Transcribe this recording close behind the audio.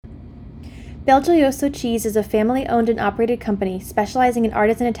Belgioioso Cheese is a family-owned and operated company specializing in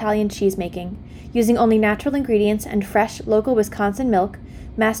artisan Italian cheesemaking. Using only natural ingredients and fresh, local Wisconsin milk,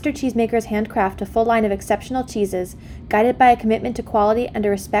 master cheesemakers handcraft a full line of exceptional cheeses, guided by a commitment to quality and a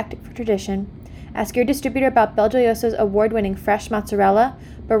respect for tradition. Ask your distributor about Belgioioso's award-winning fresh mozzarella,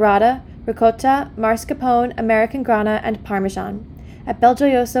 burrata, ricotta, mascarpone, American Grana, and Parmesan. At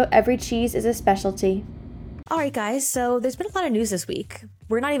Belgioioso, every cheese is a specialty. All right, guys, so there's been a lot of news this week.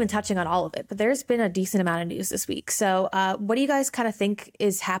 We're not even touching on all of it, but there's been a decent amount of news this week. So what do you guys kind of think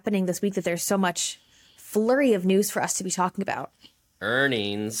is happening this week that there's so much flurry of news for us to be talking about?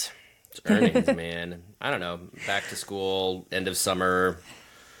 Earnings. It's earnings, man. I don't know. Back to school, end of summer.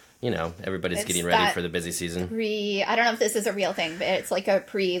 You know, everybody's getting ready for the busy season. I don't know if this is a real thing, but it's like a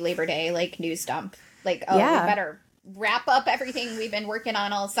pre-Labor Day, like, news dump. Like, we better wrap up everything we've been working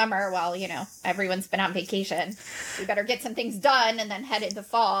on all summer while, you know, everyone's been on vacation. We better get some things done and then head into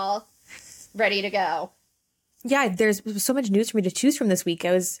fall ready to go. Yeah, there's so much news for me to choose from this week.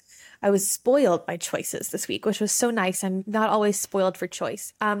 I was spoiled by choices this week, which was so nice. I'm not always spoiled for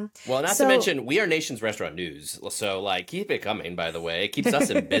choice. Well, not to mention, we are Nation's Restaurant News. So, like, keep it coming, by the way. It keeps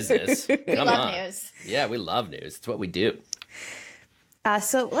us in business. We love news. Yeah, we love news. It's what we do.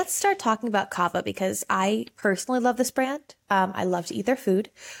 So let's start talking about CAVA because I personally love this brand. I love to eat their food.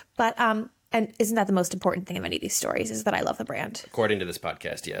 But, and isn't that the most important thing in many of these stories is that I love the brand? According to this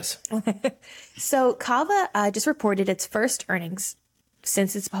podcast, yes. So CAVA just reported its first earnings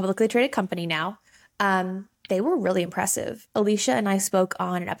since it's a publicly traded company now. They were really impressive. Alicia and I spoke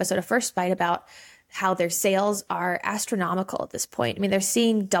on an episode of First Bite about how their sales are astronomical at this point. I mean, they're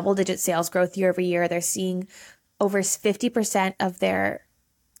seeing double-digit sales growth year over year. They're seeing over 50% of their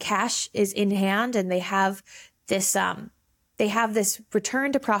cash is in hand, and they have this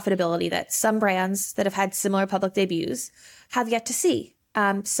return to profitability that some brands that have had similar public debuts have yet to see.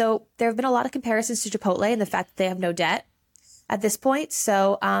 So there have been a lot of comparisons to Chipotle and the fact that they have no debt at this point.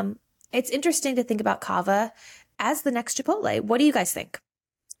 So it's interesting to think about CAVA as the next Chipotle. What do you guys think?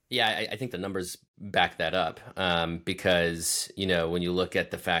 Yeah, I think the numbers back that up because, you know, when you look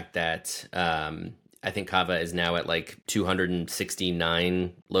at the fact that I think CAVA is now at like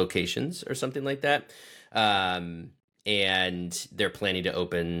 269 locations or something like that. And they're planning to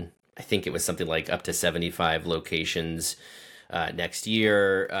open, I think it was something like up to 75 locations next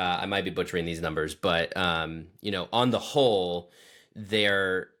year. I might be butchering these numbers, but, you know, on the whole,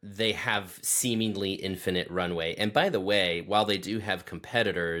 they have seemingly infinite runway. And by the way, while they do have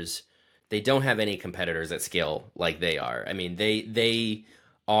competitors, they don't have any competitors at scale like they are. I mean, they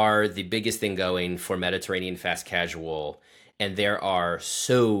are the biggest thing going for Mediterranean fast casual. And there are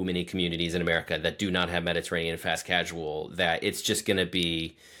so many communities in America that do not have Mediterranean fast casual that it's just going to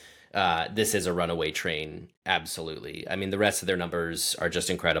be, this is a runaway train. Absolutely. I mean, the rest of their numbers are just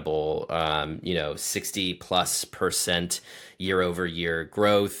incredible. 60+% year over year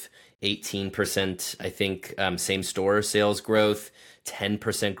growth, 18%, I think, same store sales growth,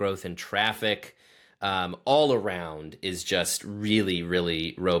 10% growth in traffic. All around is just really,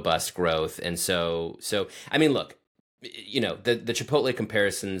 really robust growth. And so, I mean, look, you know, the Chipotle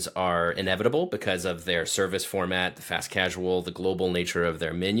comparisons are inevitable because of their service format, the fast casual, the global nature of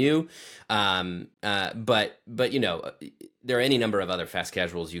their menu. But you know, there are any number of other fast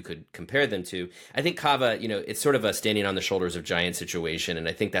casuals you could compare them to. I think CAVA, you know, it's sort of a standing on the shoulders of giants situation. And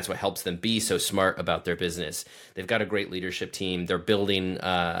I think that's what helps them be so smart about their business. They've got a great leadership team. They're building,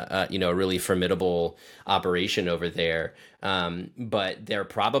 a really formidable operation over there. But they're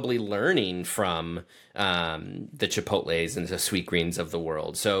probably learning from the Chipotles and the Sweetgreens of the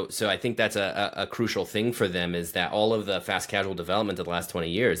world. So I think that's a crucial thing for them is that all of the fast casual development of the last 20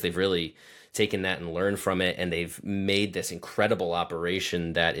 years, they've really taken that and learned from it, and they've made this incredible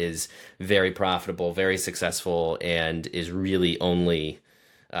operation that is very profitable, very successful, and is really only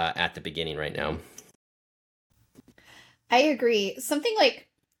at the beginning right now. I agree. Something like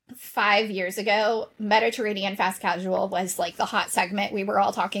 5 years ago, Mediterranean fast casual was like the hot segment we were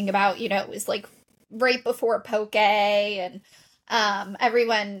all talking about. You know, it was like right before Poke, and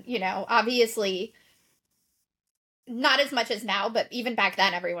everyone, you know, obviously not as much as now, but even back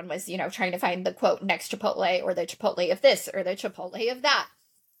then, everyone was, you know, trying to find the quote next Chipotle or the Chipotle of this or the Chipotle of that.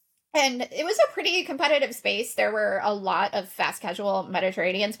 And it was a pretty competitive space. There were a lot of fast casual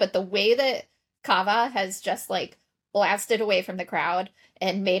Mediterraneans, but the way that CAVA has just like blasted away from the crowd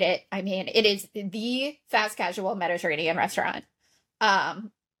and made it, I mean, it is the fast casual Mediterranean restaurant.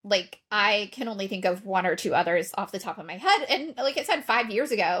 Like, I can only think of one or two others off the top of my head. And like I said, 5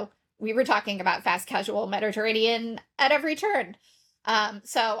 years ago, we were talking about fast casual Mediterranean at every turn.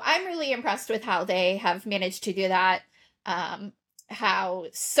 So I'm really impressed with how they have managed to do that. how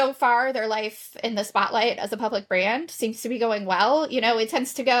so far their life in the spotlight as a public brand seems to be going well. You know, it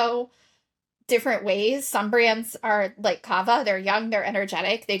tends to go different ways. Some brands are like CAVA, they're young, they're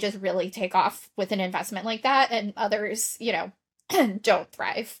energetic, they just really take off with an investment like that. And others, you know, don't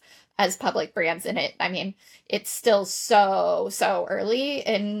thrive as public brands in it. I mean, it's still so early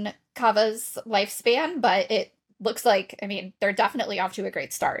in CAVA's lifespan, but it looks like, I mean, they're definitely off to a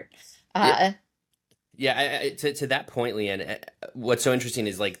great start. Yeah, to that point, Leanne, what's so interesting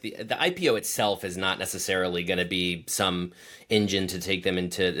is like the IPO itself is not necessarily going to be some engine to take them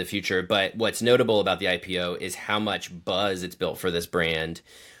into the future. But what's notable about the IPO is how much buzz it's built for this brand,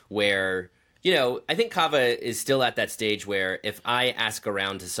 where, you know, I think CAVA is still at that stage where if I ask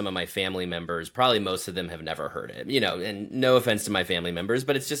around to some of my family members, probably most of them have never heard it, you know, and no offense to my family members,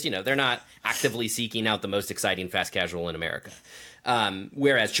 but it's just, you know, they're not actively seeking out the most exciting fast casual in America.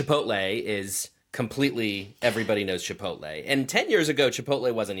 Whereas Chipotle is completely, everybody knows Chipotle. And 10 years ago,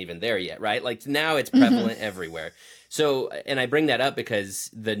 Chipotle wasn't even there yet, right? Like now it's prevalent everywhere. So, and I bring that up because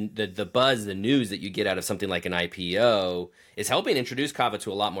the buzz, the news that you get out of something like an IPO is helping introduce CAVA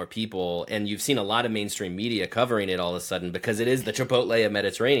to a lot more people. And you've seen a lot of mainstream media covering it all of a sudden because it is the Chipotle of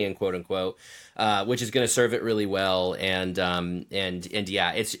Mediterranean, quote unquote, which is going to serve it really well. And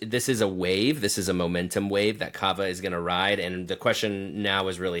yeah, this is a wave. This is a momentum wave that CAVA is going to ride. And the question now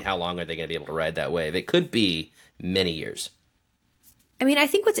is really how long are they going to be able to ride that wave? It could be many years. I mean, I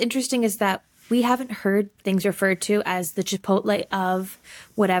think what's interesting is that we haven't heard things referred to as the Chipotle of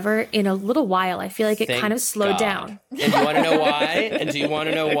whatever in a little while. I feel like it kind of slowed down. And you want to know why? And do you want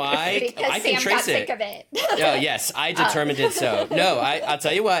to know why? Because I can Sam trace got sick of it. Oh, yes, I determined it so. No, I'll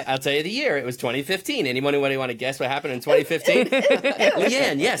tell you what. I'll tell you the year. It was 2015. Anyone want to guess what happened in 2015?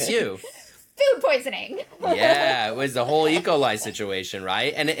 Leanne, yes, you. Food poisoning. Yeah, it was the whole E. coli situation,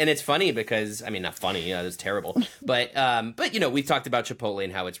 right? And it's funny because, I mean, not funny, you know, it's terrible. But you know, we've talked about Chipotle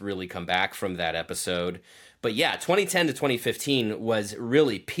and how it's really come back from that episode. But yeah, 2010 to 2015 was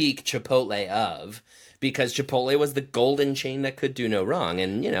really peak Chipotle of, because Chipotle was the golden chain that could do no wrong.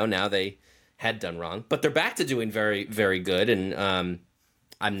 And, you know, now they had done wrong. But they're back to doing very, very good. And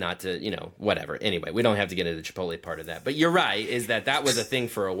I'm not to, you know, whatever. Anyway, we don't have to get into the Chipotle part of that. But you're right, is that was a thing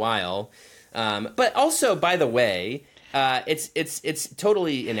for a while. But also, by the way, it's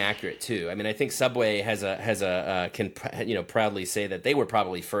totally inaccurate too. I mean, I think Subway can you know, proudly say that they were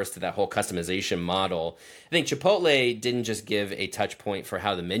probably first to that whole customization model. I think Chipotle didn't just give a touch point for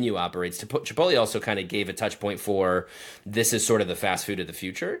how the menu operates. Chipotle also kind of gave a touch point for this is sort of the fast food of the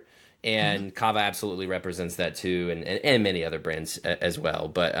future. And CAVA absolutely represents that too, and many other brands as well.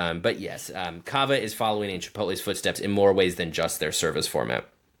 But yes, CAVA is following in Chipotle's footsteps in more ways than just their service format.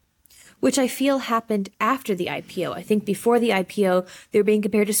 Which I feel happened after the IPO. I think before the IPO, they were being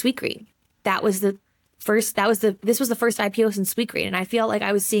compared to Sweetgreen. This was the first IPO since Sweetgreen. And I feel like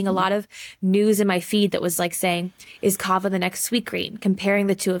I was seeing a lot of news in my feed that was like saying, is CAVA the next Sweetgreen? Comparing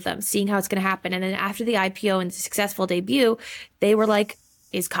the two of them, seeing how it's going to happen. And then after the IPO and the successful debut, they were like,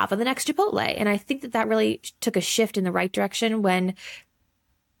 is CAVA the next Chipotle? And I think that really took a shift in the right direction when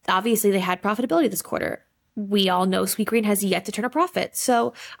obviously they had profitability this quarter. We all know Sweetgreen has yet to turn a profit.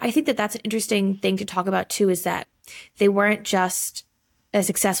 So I think that that's an interesting thing to talk about too, is that they weren't just a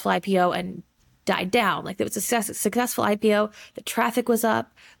successful IPO and died down. Like, there was a successful IPO, the traffic was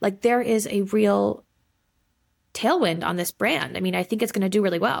up. Like, there is a real tailwind on this brand. I mean, I think it's going to do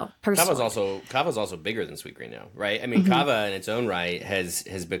really well. Personally. CAVA's also bigger than Sweetgreen now, right? I mean, CAVA in its own right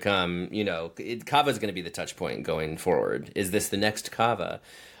has become, you know, CAVA is going to be the touch point going forward. Is this the next CAVA?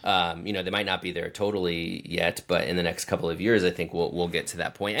 You know, they might not be there totally yet, but in the next couple of years, I think we'll get to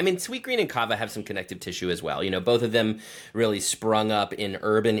that point. I mean, Sweetgreen and CAVA have some connective tissue as well. You know, both of them really sprung up in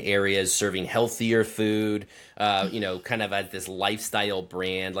urban areas, serving healthier food, you know, kind of as this lifestyle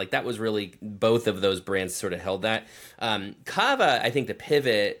brand. Like, that was really, both of those brands sort of held that. CAVA, I think the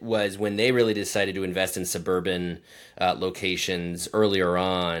pivot was when they really decided to invest in suburban locations earlier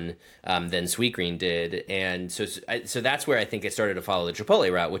on than Sweetgreen did. And so that's where I think it started to follow the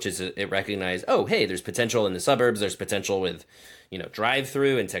Chipotle route, which is it recognized, oh, hey, there's potential in the suburbs. There's potential with, you know,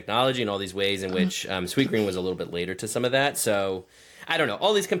 drive-through and technology and all these ways in which Sweetgreen was a little bit later to some of that. So I don't know.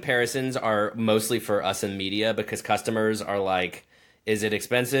 All these comparisons are mostly for us in media because customers are like, is it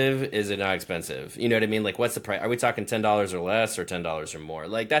expensive? Is it not expensive? You know what I mean? Like, what's the price? Are we talking $10 or less or $10 or more?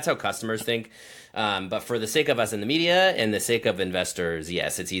 Like, that's how customers think. But for the sake of us in the media and the sake of investors,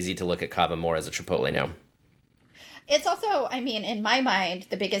 yes, it's easy to look at CAVA more as a Chipotle now. It's also, I mean, in my mind,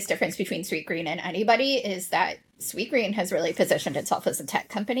 the biggest difference between Sweetgreen and anybody is that Sweetgreen has really positioned itself as a tech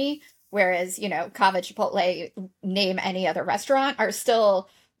company, whereas, you know, CAVA, Chipotle, name any other restaurant, are still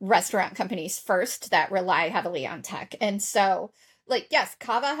restaurant companies first that rely heavily on tech. And so like, yes,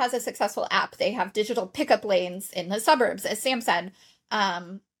 CAVA has a successful app. They have digital pickup lanes in the suburbs, as Sam said.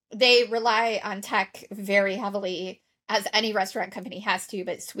 They rely on tech very heavily, as any restaurant company has to,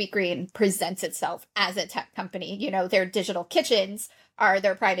 but Sweetgreen presents itself as a tech company. You know, their digital kitchens are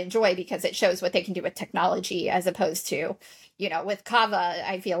their pride and joy because it shows what they can do with technology, as opposed to, you know, with CAVA,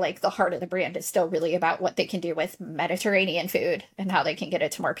 I feel like the heart of the brand is still really about what they can do with Mediterranean food and how they can get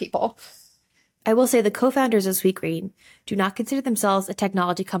it to more people. I will say the co-founders of Sweetgreen do not consider themselves a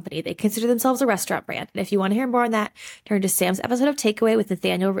technology company. They consider themselves a restaurant brand. And if you want to hear more on that, turn to Sam's episode of Takeaway with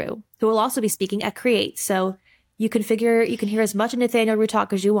Nathaniel Rue, who will also be speaking at Create. So you can hear as much of Nathaniel Rue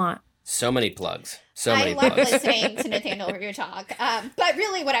talk as you want. So many plugs. I love listening to Nathaniel Rue talk. But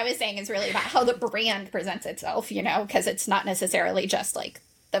really what I was saying is really about how the brand presents itself, you know, because it's not necessarily just like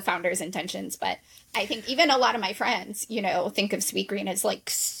the founder's intentions, but I think even a lot of my friends, you know, think of Sweetgreen as like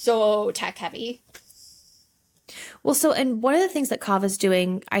so tech heavy. Well, and one of the things that CAVA's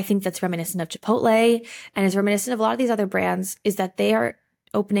doing, I think that's reminiscent of Chipotle and is reminiscent of a lot of these other brands, is that they are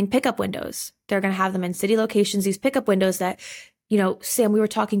opening pickup windows. They're going to have them in city locations, these pickup windows that, you know, Sam, we were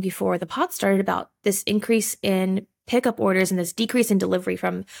talking before the pod started about this increase in pickup orders and this decrease in delivery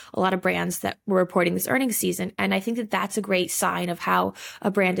from a lot of brands that were reporting this earnings season. And I think that that's a great sign of how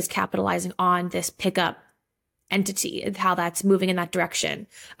a brand is capitalizing on this pickup entity and how that's moving in that direction.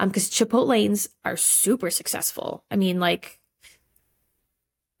 Because Chipotlanes are super successful. I mean, like,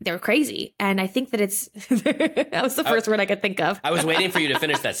 they're crazy. And I think that it's, that was the first word I could think of. I was waiting for you to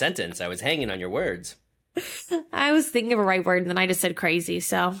finish that sentence. I was hanging on your words. I was thinking of a right word and then I just said crazy.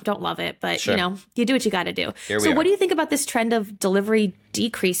 So don't love it, but sure. You know, you do what you got to do. So what do you think about this trend of delivery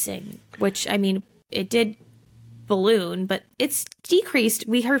decreasing, which I mean, it did balloon, but it's decreased.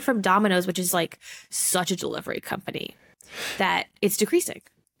 We heard from Domino's, which is like such a delivery company, that it's decreasing.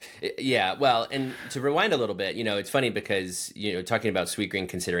 Yeah, well, and to rewind a little bit, you know, it's funny because, you know, talking about Sweetgreen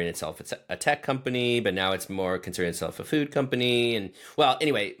considering itself it's a tech company, but now it's more considering itself a food company. And, well,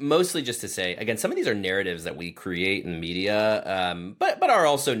 anyway, mostly just to say, again, some of these are narratives that we create in media, but are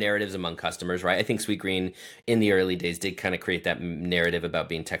also narratives among customers, right? I think Sweetgreen in the early days did kind of create that narrative about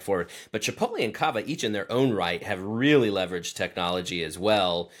being tech forward. But Chipotle and CAVA, each in their own right, have really leveraged technology as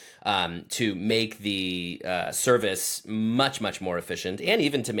well to make the service much, much more efficient, and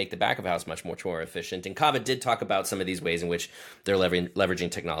even to make the back of house much more efficient. And CAVA did talk about some of these ways in which they're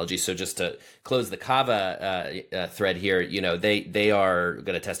leveraging technology. So just to close the CAVA thread here, you know, they are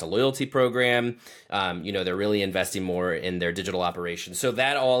going to test a loyalty program. You know, they're really investing more in their digital operations. So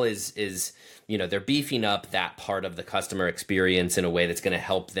that all is you know, they're beefing up that part of the customer experience in a way that's going to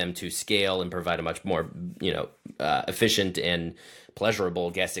help them to scale and provide a much more, you know, efficient and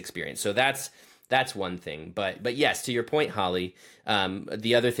pleasurable guest experience. So that's one thing. But yes, to your point, Holly,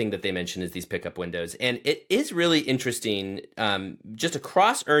 the other thing that they mentioned is these pickup windows. And it is really interesting, just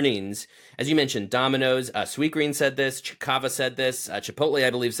across earnings, as you mentioned, Domino's, Sweetgreen said this, CAVA said this, Chipotle, I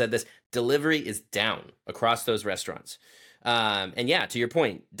believe, said this. Delivery is down across those restaurants. And yeah, to your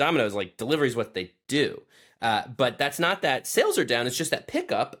point, Domino's, like, delivery is what they do. But that's not that sales are down. It's just that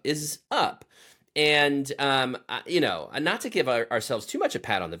pickup is up. And, you know, not to give ourselves too much a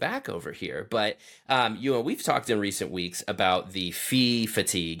pat on the back over here, but, you know, we've talked in recent weeks about the fee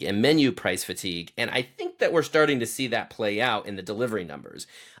fatigue and menu price fatigue. And I think that we're starting to see that play out in the delivery numbers.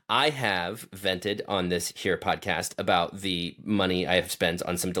 I have vented on this here podcast about the money I have spent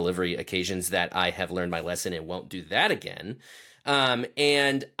on some delivery occasions that I have learned my lesson and won't do that again.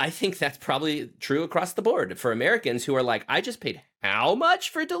 And I think that's probably true across the board for Americans who are like, I just paid how much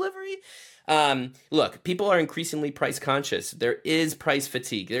for delivery? Look, people are increasingly price conscious. There is price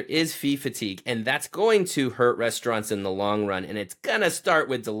fatigue. There is fee fatigue, and that's going to hurt restaurants in the long run. And it's going to start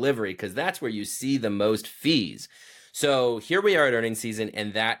with delivery because that's where you see the most fees. So here we are at earnings season,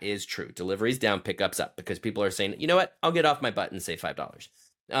 and that is true. Delivery's down, pickups up, because people are saying, you know what, I'll get off my butt and save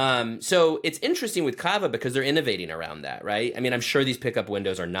 $5. So it's interesting with CAVA because they're innovating around that, right? I mean, I'm sure these pickup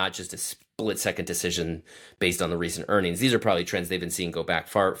windows are not just a split-second decision based on the recent earnings. These are probably trends they've been seeing go back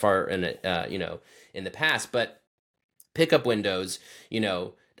far in, you know, in the past. But pickup windows, you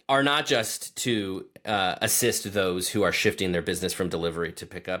know, are not just to assist those who are shifting their business from delivery to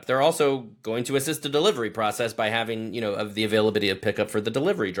pickup. They're also going to assist the delivery process by having, you know, of the availability of pickup for the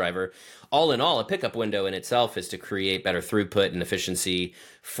delivery driver. All in all, a pickup window in itself is to create better throughput and efficiency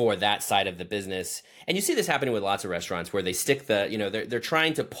for that side of the business. And you see this happening with lots of restaurants where they stick the, you know, they're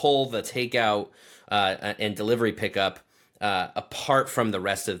trying to pull the takeout and delivery pickup apart from the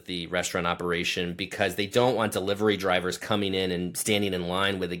rest of the restaurant operation, because they don't want delivery drivers coming in and standing in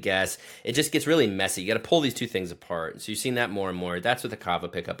line with a guest. It just gets really messy. You got to pull these two things apart. So you've seen that more and more. That's what the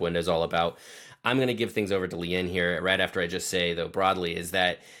CAVA pickup window is all about. I'm going to give things over to Leigh here right after I just say, though, broadly, is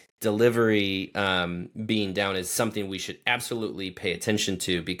that delivery being down is something we should absolutely pay attention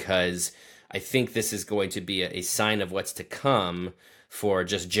to, because I think this is going to be a sign of what's to come for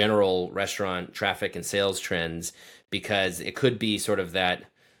just general restaurant traffic and sales trends, because it could be sort of that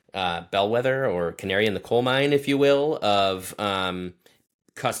bellwether or canary in the coal mine, if you will, of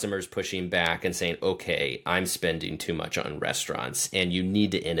customers pushing back and saying, okay, I'm spending too much on restaurants, and you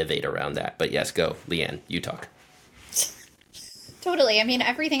need to innovate around that. But yes, go, Leigh, you talk. Totally. I mean,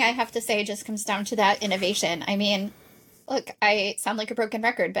 everything I have to say just comes down to that innovation. I mean, look, I sound like a broken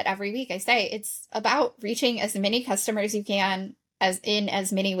record, but every week I say it's about reaching as many customers you can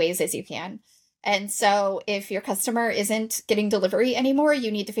as many ways as you can. And so if your customer isn't getting delivery anymore, you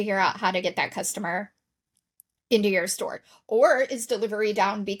need to figure out how to get that customer into your store. Or is delivery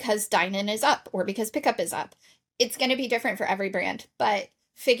down because dine-in is up or because pickup is up? It's going to be different for every brand, but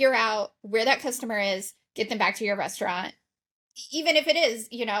figure out where that customer is, get them back to your restaurant. Even if it is,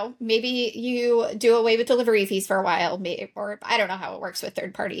 maybe you do away with delivery fees for a while, or I don't know how it works with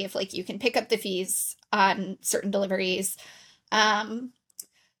third party, if like you can pick up the fees on certain deliveries.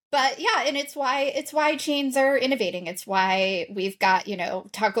 But yeah, and it's why chains are innovating. It's why we've got,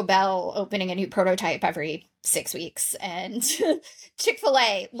 Taco Bell opening a new prototype every 6 weeks and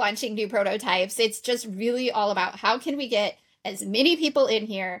Chick-fil-A launching new prototypes. It's just really all about how can we get as many people in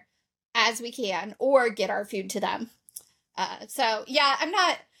here as we can or get our food to them. So yeah,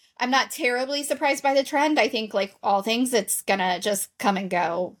 I'm not terribly surprised by the trend. I think like all things, it's gonna just come and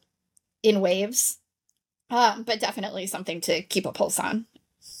go in waves. But definitely something to keep a pulse on.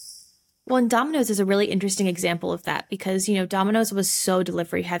 Well, and Domino's is a really interesting example of that because, Domino's was so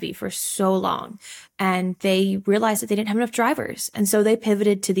delivery heavy for so long, and they realized that they didn't have enough drivers. And so they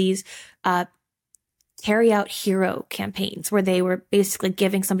pivoted to these carry out hero campaigns where they were basically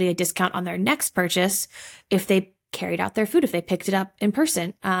giving somebody a discount on their next purchase if they carried out their food, if they picked it up in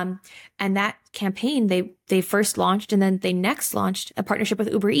person. And that campaign, they first launched, and then they next launched a partnership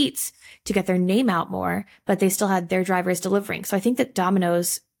with Uber Eats to get their name out more, but they still had their drivers delivering. So I think that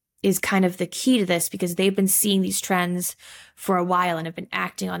Domino's is kind of the key to this because they've been seeing these trends for a while and have been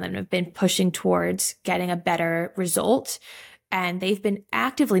acting on them and have been pushing towards getting a better result. And they've been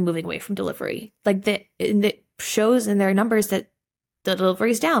actively moving away from delivery. Like it shows in their numbers that the delivery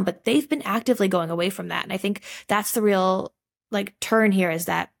is down, but they've been actively going away from that. And I think that's the real turn here, is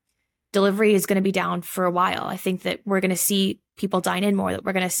that delivery is going to be down for a while. I think that we're going to see people dine in more, that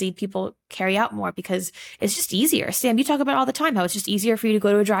we're going to see people carry out more because it's just easier. Sam, you talk about it all the time, how it's just easier for you to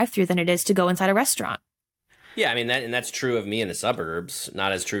go to a drive-thru than it is to go inside a restaurant. Yeah, I mean, that's true of me in the suburbs,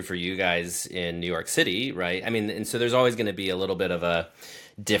 not as true for you guys in New York City, right? I mean, and so there's always going to be a little bit of a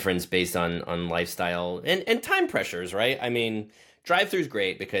difference based on lifestyle and time pressures, right? I mean, drive-thru is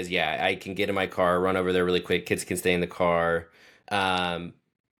great because, yeah, I can get in my car, run over there really quick. Kids can stay in the car.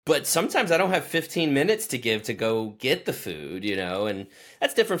 But sometimes I don't have 15 minutes to give to go get the food, and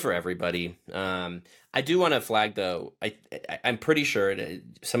that's different for everybody. I do want to flag, though, I'm pretty sure,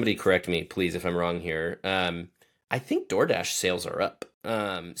 somebody correct me, please, if I'm wrong here. I think DoorDash sales are up.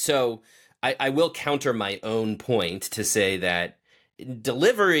 So I will counter my own point to say that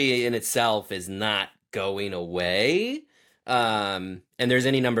delivery in itself is not going away. And there's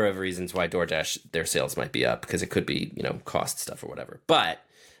any number of reasons why DoorDash, their sales might be up, because it could be, cost stuff or whatever. But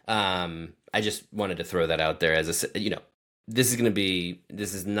I just wanted to throw that out there as this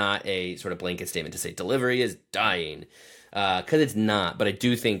is not a sort of blanket statement to say delivery is dying, because it's not. But I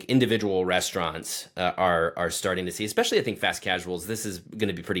do think individual restaurants are starting to see, especially I think fast casuals, this is going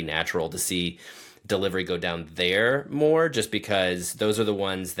to be pretty natural to see delivery go down there more, just because those are the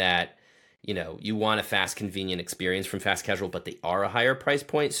ones that, you want a fast, convenient experience from fast casual, but they are a higher price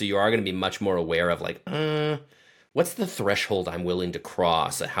point. So you are going to be much more aware of what's the threshold I'm willing to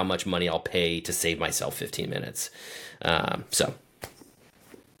cross, how much money I'll pay to save myself 15 minutes. So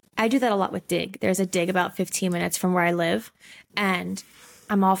I do that a lot with Dig. There's a Dig about 15 minutes from where I live. And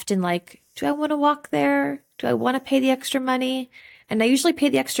I'm often like, do I want to walk there? Do I want to pay the extra money? And I usually pay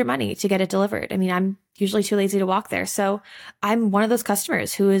the extra money to get it delivered. I mean, I'm usually too lazy to walk there. So I'm one of those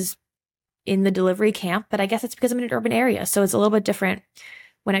customers who is in the delivery camp, but I guess it's because I'm in an urban area. So it's a little bit different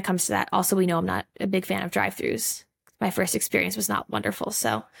when it comes to that. Also, we know I'm not a big fan of drive-thrus. My first experience was not wonderful.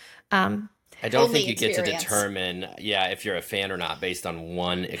 So I don't think you get to determine, if you're a fan or not based on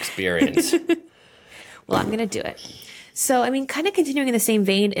one experience. Well, I'm going to do it. So, I mean, kind of continuing in the same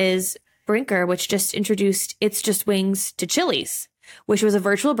vein is Brinker, which just introduced It's Just Wings to Chili's, which was a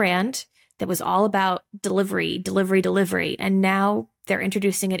virtual brand that was all about delivery. And now they're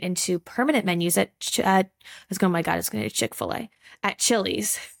introducing it into permanent menus at, I was going, oh my God, it's going to be Chick-fil-A at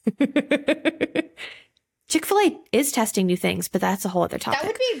Chili's. Chick-fil-A is testing new things, but that's a whole other topic. That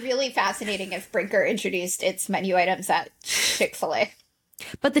would be really fascinating if Brinker introduced its menu items at Chick-fil-A.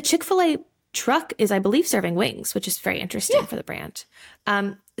 But the Chick-fil-A truck is, I believe, serving wings, which is very interesting for the brand.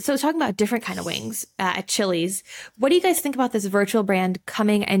 So talking about different kind of wings at Chili's, what do you guys think about this virtual brand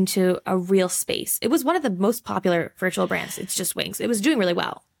coming into a real space? It was one of the most popular virtual brands. It's Just Wings. It was doing really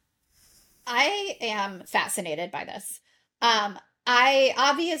well. I am fascinated by this. I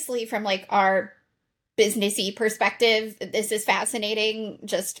obviously, from like our businessy perspective, this is fascinating.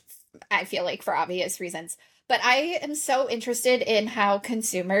 Just, I feel like for obvious reasons. But I am so interested in how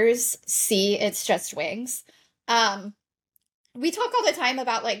consumers see It's Just Wings. We talk all the time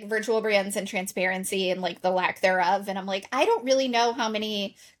about like virtual brands and transparency and like the lack thereof. And I'm like, I don't really know how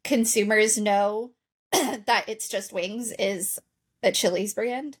many consumers know that It's Just Wings is a Chili's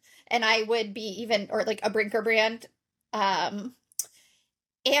brand. And I would be even, or like a Brinker brand. And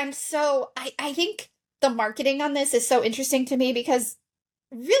so I think the marketing on this is so interesting to me because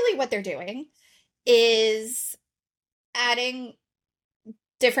really what they're doing is adding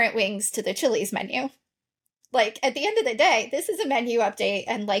different wings to the Chili's menu. Like, at the end of the day, this is a menu update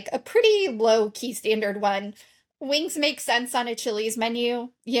and like a pretty low key standard one. Wings make sense on a Chili's menu.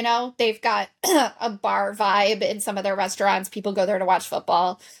 You know, they've got a bar vibe in some of their restaurants. People go there to watch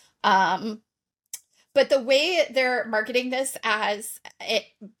football. But the way they're marketing this as it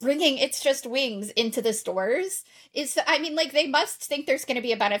bringing It's Just Wings into the stores is, I mean, like, they must think there's going to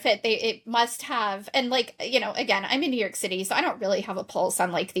be a benefit. It must have. And like, you know, again, I'm in New York City, so I don't really have a pulse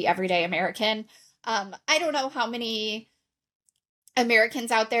on like the everyday American. I don't know how many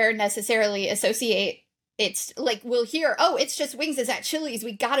Americans out there necessarily associate it's like, we'll hear, oh, It's Just Wings is at Chili's,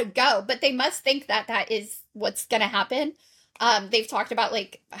 we gotta go. But they must think that that is what's going to happen. They've talked about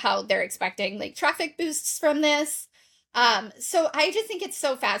like how they're expecting like traffic boosts from this. So I just think it's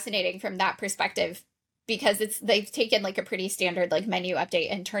so fascinating from that perspective because they've taken like a pretty standard like menu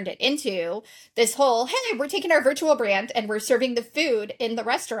update and turned it into this whole, hey, we're taking our virtual brand and we're serving the food in the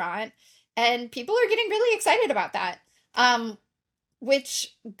restaurant. And people are getting really excited about that.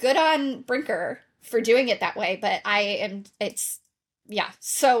 Which good on Brinker for doing it that way. But it's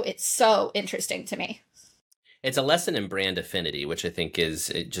so interesting to me. It's a lesson in brand affinity, which I think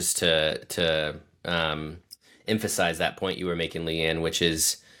is just to emphasize that point you were making, Leanne, which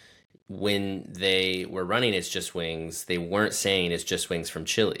is when they were running It's Just Wings, they weren't saying It's Just Wings from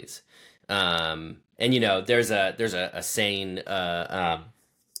Chili's. And you know, there's a saying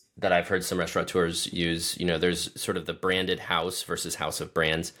that I've heard some restaurateurs use. You know, there's sort of the branded house versus house of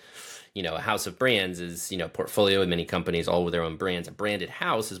brands. You know, a house of brands is, you know, portfolio of many companies, all with their own brands. A branded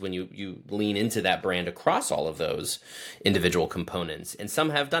house is when you lean into that brand across all of those individual components. And some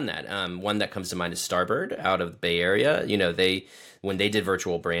have done that. One that comes to mind is Starbird out of the Bay Area. You know, when they did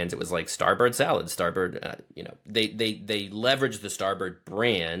virtual brands, it was like Starbird salad, Starbird, you know, they leveraged the Starbird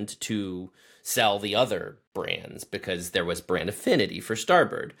brand to sell the other brands because there was brand affinity for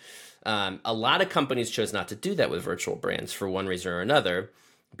Starbird. A lot of companies chose not to do that with virtual brands for one reason or another.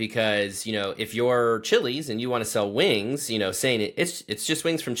 Because, you know, if you're Chili's and you want to sell wings, you know, saying it's just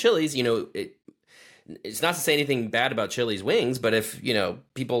wings from Chili's, you know, it's not to say anything bad about Chili's wings, but if, you know,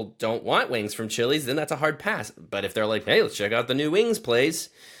 people don't want wings from Chili's, then that's a hard pass. But if they're like, hey, let's check out the new wings place,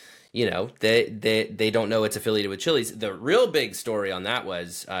 you know, they don't know it's affiliated with Chili's. The real big story on that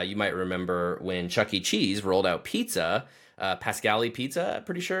was, you might remember when Chuck E. Cheese rolled out pizza, Pascali Pizza,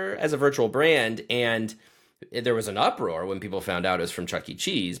 pretty sure, as a virtual brand, and there was an uproar when people found out it was from Chuck E.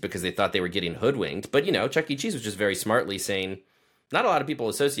 Cheese because they thought they were getting hoodwinked. But, you know, Chuck E. Cheese was just very smartly saying, not a lot of people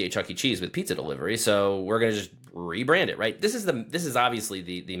associate Chuck E. Cheese with pizza delivery, so we're going to just rebrand it, right? This is obviously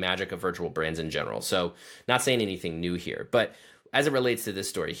the magic of virtual brands in general. So not saying anything new here. But as it relates to this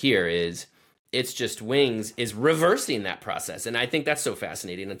story here is It's Just Wings is reversing that process. And I think that's so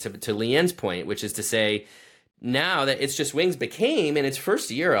fascinating. And to Leanne's point, which is to say, now that It's Just Wings became, in its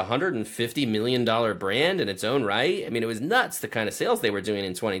first year, a $150 million brand in its own right. I mean, it was nuts, the kind of sales they were doing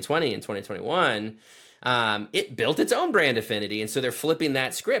in 2020 and 2021. It built its own brand affinity. And so they're flipping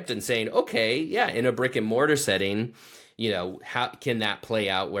that script and saying, okay, yeah, in a brick and mortar setting, you know, how can that play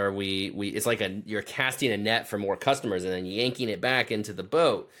out where it's like you're casting a net for more customers and then yanking it back into the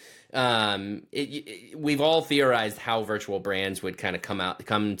boat. We've all theorized how virtual brands would kind of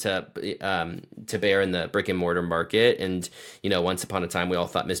come to bear in the brick and mortar market. And, you know, once upon a time, we all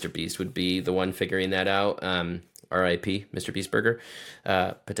thought MrBeast would be the one figuring that out. R.I.P. Mr. Beast Burger,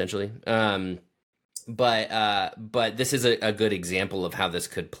 potentially. But this is a good example of how this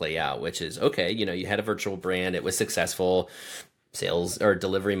could play out, which is okay. You had a virtual brand, it was successful. Sales or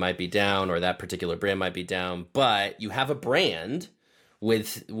delivery might be down, or that particular brand might be down, but you have a brand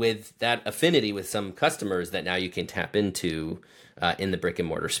with that affinity with some customers that now you can tap into in the brick and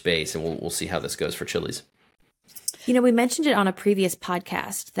mortar space, and we'll see how this goes for Chili's. We mentioned it on a previous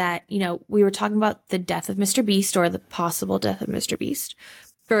podcast that, we were talking about the death of MrBeast, or the possible death of MrBeast.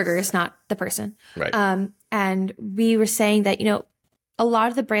 Burgers, not the person. Right. And we were saying that, a lot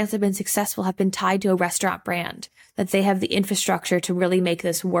of the brands that have been successful have been tied to a restaurant brand, that they have the infrastructure to really make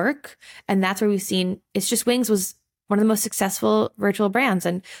this work. And that's where we've seen It's Just Wings was one of the most successful virtual brands.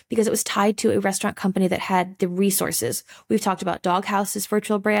 And because it was tied to a restaurant company that had the resources. We've talked about Doghouse's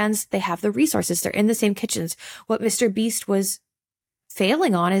virtual brands. They have the resources. They're in the same kitchens. What MrBeast was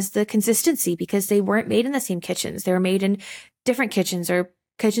failing on is the consistency, because they weren't made in the same kitchens. They were made in different kitchens, or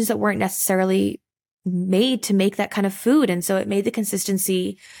kitchens that weren't necessarily made to make that kind of food. And so it made the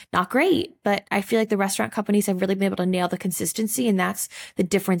consistency not great. But I feel like the restaurant companies have really been able to nail the consistency. And that's the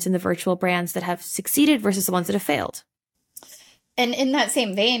difference in the virtual brands that have succeeded versus the ones that have failed. And in that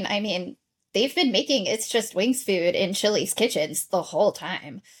same vein, I mean, they've been making It's Just Wings food in Chili's kitchens the whole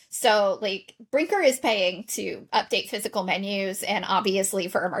time. So, like, Brinker is paying to update physical menus and obviously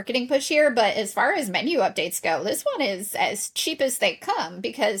for a marketing push here. But as far as menu updates go, this one is as cheap as they come,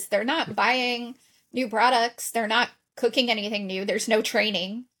 because they're not buying new products. They're not cooking anything new. There's no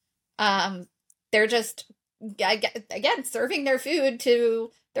training. They're just, again, serving their food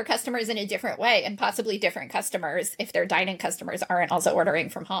to their customers in a different way, and possibly different customers if their dine-in customers aren't also ordering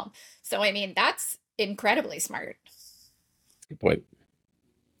from home. So, I mean, that's incredibly smart. Good point.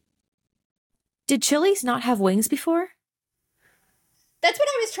 Did Chili's not have wings before? That's what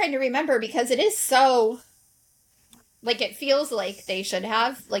I was trying to remember, because it is so, like, it feels like they should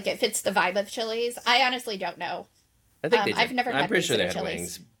have, like, it fits the vibe of Chili's. I honestly don't know. I think they did. I've never had I'm pretty sure they had Chili's.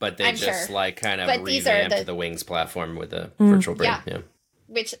 wings, but they just like kind of But revamped the wings platform with a virtual brand. Yeah.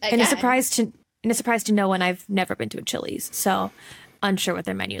 Which, again, And a surprise to no one, I've never been to a Chili's, so unsure what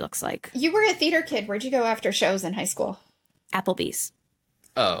their menu looks like. You were a theater kid. Where'd you go after shows in high school? Applebee's.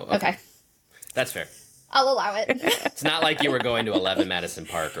 Oh, okay. That's fair. I'll allow it. It's not like you were going to 11 Madison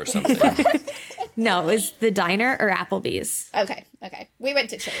Park or something. No, it was the diner or Applebee's. Okay. We went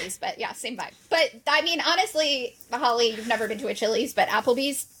to Chili's, but yeah, same vibe. But, I mean, honestly, Holly, you've never been to a Chili's, but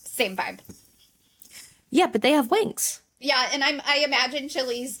Applebee's, same vibe. Yeah, but they have wings. Yeah, and I imagine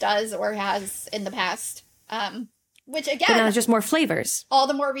Chili's does or has in the past. Which, again, But now it's just more flavors. All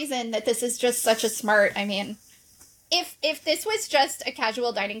the more reason that this is just such a smart, I mean, if this was just a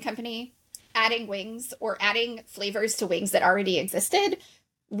casual dining company adding wings or adding flavors to wings that already existed,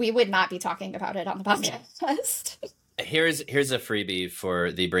 we would not be talking about it on the podcast. Here's a freebie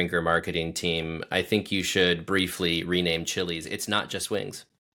for the Brinker marketing team. I think you should briefly rename Chili's. It's not just wings.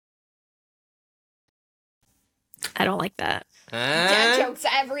 I don't like that. Dad jokes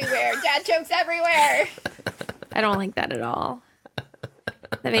everywhere. I don't like that at all.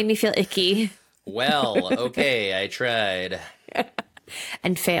 That made me feel icky. Well, okay, I tried.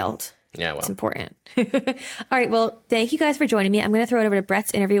 And failed. Yeah, well. It's important. All right, well, thank you guys for joining me. I'm going to throw it over to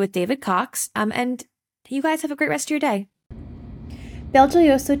Brett's interview with David Cox. And you guys have a great rest of your day.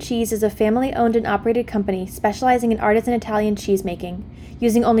 Belgioioso Cheese is a family-owned and operated company specializing in artisan Italian cheese making.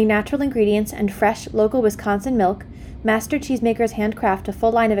 Using only natural ingredients and fresh, local Wisconsin milk, master cheesemakers handcraft a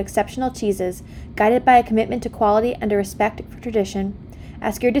full line of exceptional cheeses, guided by a commitment to quality and a respect for tradition.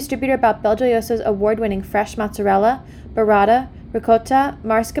 Ask your distributor about Belgioioso's award-winning fresh mozzarella, burrata, ricotta,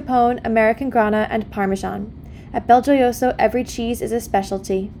 mascarpone, American grana, and Parmesan. At Belgioioso, every cheese is a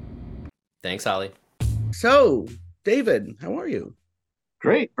specialty. Thanks, Holly. So, David, how are you?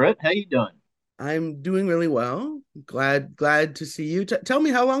 Great, Brett. How you doing? I'm doing really well. Glad to see you. Tell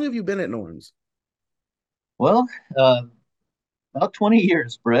me, how long have you been at Norm's? Well, about 20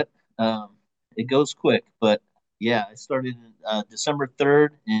 years, Brett. It goes quick, but yeah, I started December 3rd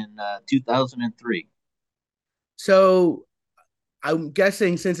in 2003. So, I'm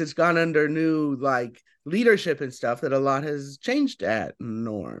guessing since it's gone under new leadership and stuff, that a lot has changed at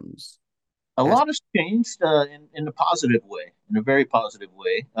Norm's. A lot has changed in a positive way, in a very positive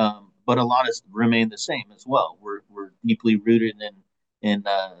way. But a lot has remained the same as well. We're deeply rooted in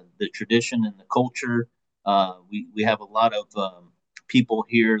the tradition and the culture. We have a lot of people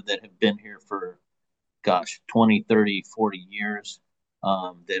here that have been here for, 20, 30, 40 years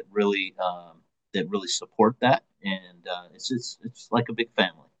that really support that. And it's like a big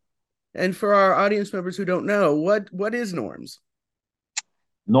family. And for our audience members who don't know, what is Norm's?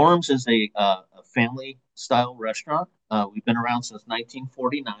 Norm's is a family style restaurant. We've been around since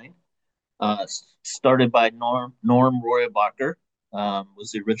 1949. Started by Norm Roybacher,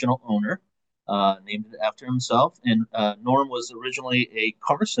 was the original owner, named it after himself. And Norm was originally a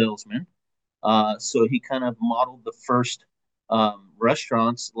car salesman, so he kind of modeled the first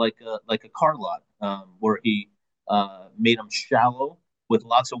restaurants like a car lot, where he made them shallow with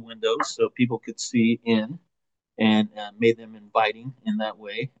lots of windows so people could see in, and made them inviting in that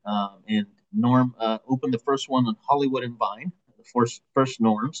way. And Norm opened the first one on Hollywood and Vine, the first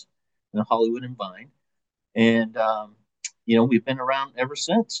Norms in Hollywood and Vine. And we've been around ever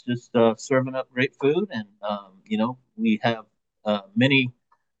since, just serving up great food. And we have many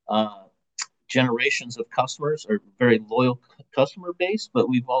uh, generations of customers, or very loyal customer base, but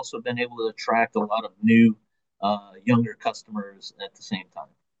we've also been able to attract a lot of new, younger customers at the same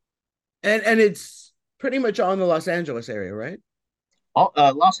time. And it's pretty much all in the Los Angeles area, right?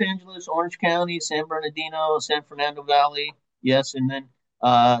 Los Angeles, Orange County, San Bernardino, San Fernando Valley. Yes, and then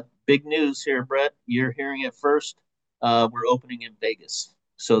big news here, Brett. You're hearing it first. We're opening in Vegas,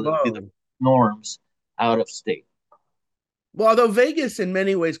 so that'll be the Whoa. norms out of state. Well, although Vegas in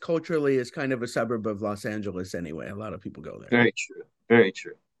many ways culturally is kind of a suburb of Los Angeles anyway. A lot of people go there. Very true. Very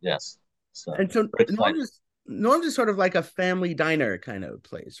true. Yes. So And so we're Norm's excited. is, Norm's is sort of like a family diner kind of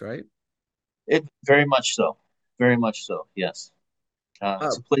place, right? It very much so. Very much so. Yes. Uh,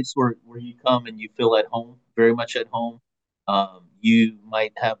 It's a place where you come and you feel at home, very much at home. You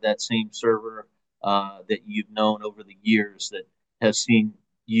might have that same server that you've known over the years, that has seen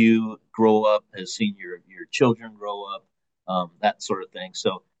you grow up, has seen your children grow up, that sort of thing.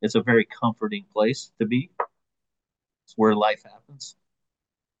 So it's a very comforting place to be. It's where life happens.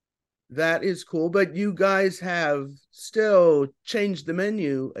 that is cool, but you guys have still changed the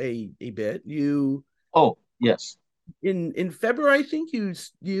menu a bit. You Oh, yes. in February, I think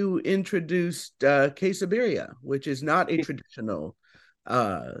you introduced quesadilla, which is not a traditional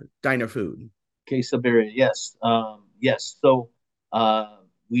diner food. Quesaberia, yes. Yes. So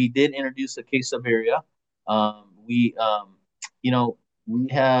we did introduce a quesaberia. You know, we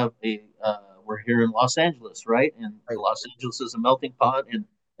have we're here in Los Angeles, right? And Right. Los Angeles is a melting pot, and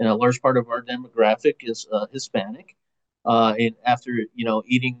a large part of our demographic is Hispanic. And after,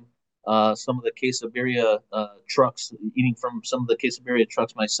 eating some of the quesaberia trucks, eating from some of the quesaberia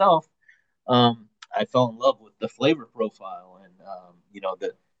trucks myself, I fell in love with the flavor profile, and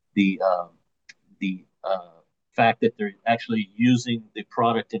the fact that they're actually using the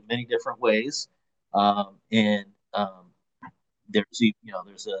product in many different ways. And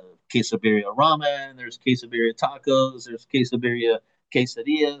there's a quesadilla ramen, there's quesadilla tacos, there's quesadilla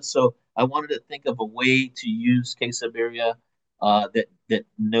quesadillas. So I wanted to think of a way to use quesadilla that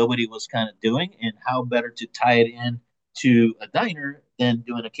nobody was kind of doing, and how better to tie it in to a diner than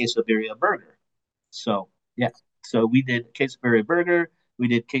doing a quesadilla burger. So yeah, so we did quesadilla burger, we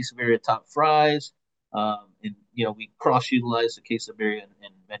did quesadilla top fries, and we cross utilized the quesadilla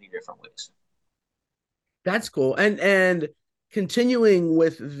in many different ways. That's cool. And continuing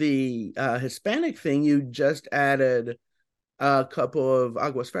with the Hispanic thing, you just added a couple of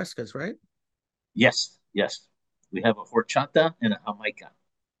aguas frescas, right? Yes, yes, we have a horchata and a jamaica.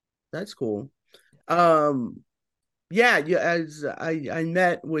 That's cool. Um, yeah, as I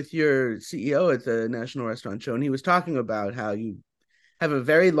met with your CEO at the National Restaurant Show, and he was talking about how you have a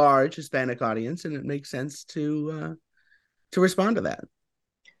very large Hispanic audience, and it makes sense to respond to that.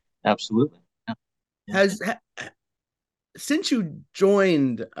 Absolutely. Yeah. Has since you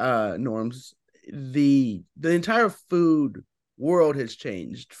joined Norms, the entire food world has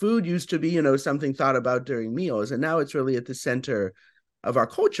changed. Food used to be, something thought about during meals, and now it's really at the center of our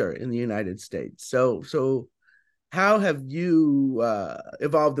culture in the United States. So how have you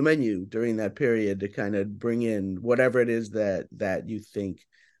evolved the menu during that period to kind of bring in whatever it is that you think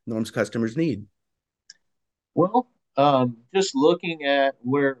Norm's customers need? Well, just looking at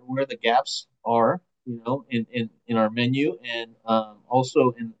where the gaps are, in our menu, and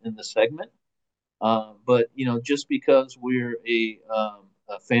also in the segment. But just because we're a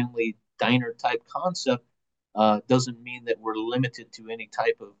family diner type concept, doesn't mean that we're limited to any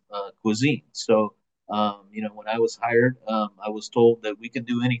type of cuisine. So, when I was hired, I was told that we can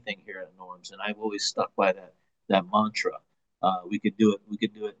do anything here at Norms, and I've always stuck by that mantra. We could do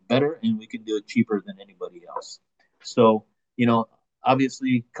it better, and we can do it cheaper than anybody else. So, you know,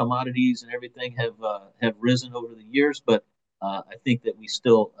 obviously commodities and everything have risen over the years, but I think that we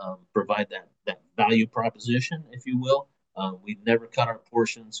still provide that value proposition, if you will. We've never cut our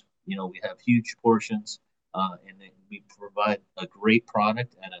portions. We have huge portions, and then we provide a great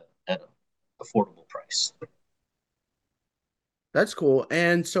product at a affordable price. That's cool.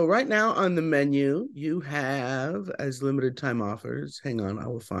 And so right now on the menu, you have as limited time offers. Hang on, I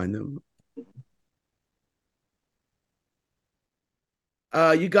will find them.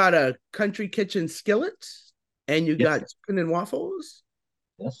 You got a country kitchen skillet, and you Yes, got chicken and waffles,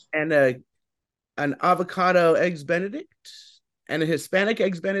 yes. and an avocado eggs Benedict, and a Hispanic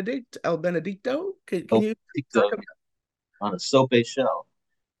eggs Benedict, El Benedicto. Can Oh, you talk pizza about? on a sope shell.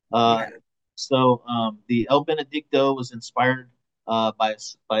 Uh, Yeah. the El Benedicto was inspired by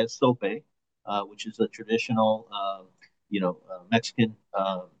a sope, which is a traditional, Mexican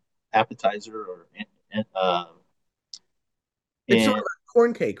appetizer, and, uh, It's sort and of a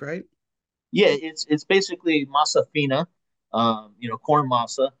corn cake, right? yeah, it's basically masa fina, corn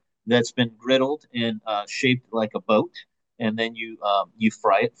masa that's been griddled and shaped like a boat, and then you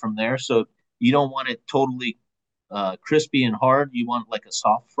fry it from there. So you don't want it totally crispy and hard. You want like a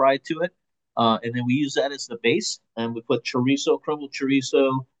soft fry to it, and then we use that as the base, and we put chorizo, crumbled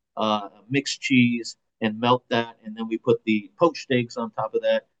chorizo, mixed cheese, and melt that, and then we put the poached eggs on top of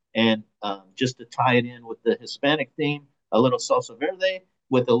that, and just to tie it in with the Hispanic theme, a little salsa verde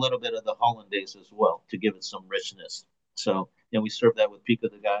with a little bit of the hollandaise as well to give it some richness. So, we serve that with pico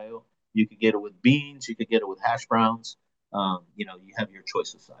de gallo. You could get it with beans. You could get it with hash browns. You have your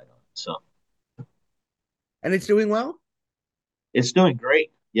choice of side on it. So And it's doing well. it's doing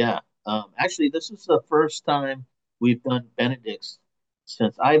great. Yeah. Actually, this is the first time we've done Benedict's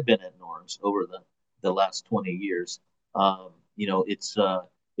since I've been at Norm's over the last 20 years.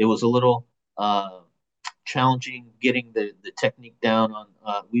 It was a little challenging getting the technique down on.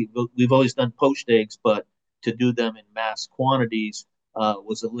 We've always done poached eggs, but to do them in mass quantities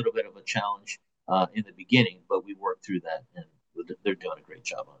was a little bit of a challenge in the beginning. But we worked through that, and they're doing a great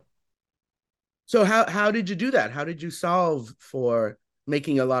job on it. So how did you do that? How did you solve for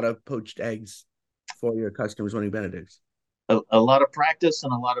making a lot of poached eggs for your customers wanting Benedicts? A lot of practice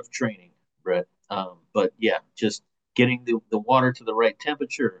and a lot of training, Brett. But yeah, just getting the water to the right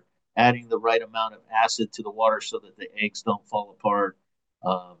temperature, adding the right amount of acid to the water so that the eggs don't fall apart.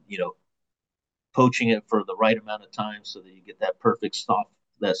 Um, you know, Poaching it for the right amount of time so that you get that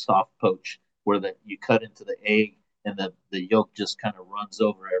soft poach where you cut into the egg and the yolk just kind of runs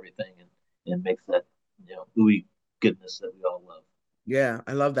over everything and makes that ooey goodness that we all love. Yeah,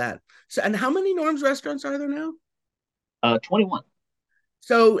 I love that. So, and how many Norm's restaurants are there now? 21.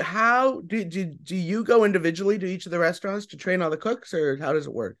 So, how do you go individually to each of the restaurants to train all the cooks, or how does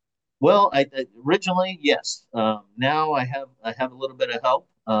it work? Well, originally yes. Now I have a little bit of help.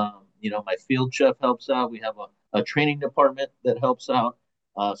 My field chef helps out. We have a training department that helps out.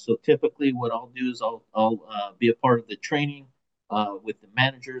 So typically, what I'll do is I'll be a part of the training with the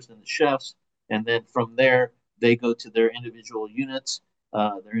managers and the chefs, and then from there they go to their individual units,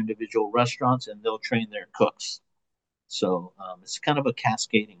 their individual restaurants, and they'll train their cooks. So it's kind of a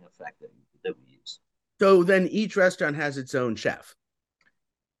cascading effect that we use. So then each restaurant has its own chef.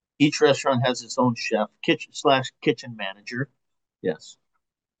 Each restaurant has its own chef, kitchen manager. Yes.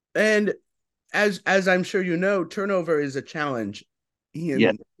 And as I'm sure you know, turnover is a challenge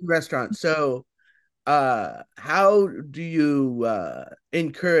Yeah. in restaurants. So how do you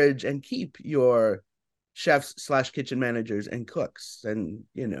encourage and keep your chefs slash kitchen managers and cooks? And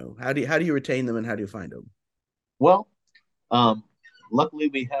how do you retain them and how do you find them? Well, um, luckily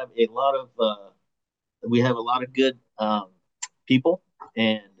we have a lot of good people,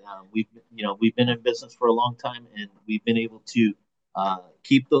 and we've been in business for a long time, and we've been able to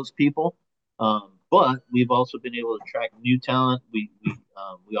keep those people. But we've also been able to attract new talent. We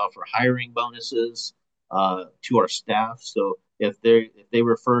offer hiring bonuses to our staff. So if they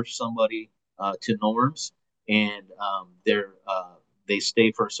refer somebody to Norms and they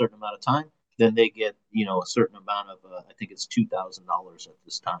stay for a certain amount of time, then they get a certain amount of I think it's $2,000 at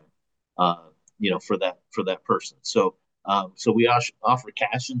this time. Uh, for that person. So we offer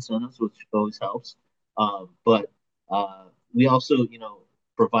cash incentives, which always helps. But we also,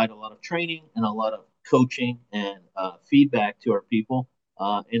 provide a lot of training and a lot of coaching and feedback to our people,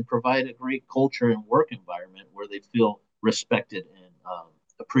 and provide a great culture and work environment where they feel respected and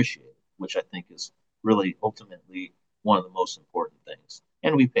appreciated, which I think is really ultimately one of the most important things.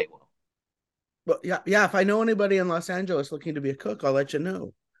 And we pay well. Well, yeah, yeah. If I know anybody in Los Angeles looking to be a cook, I'll let you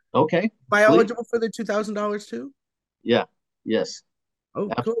know. Okay, Am I please. eligible for the $2,000 too? Yeah. Yes. Oh,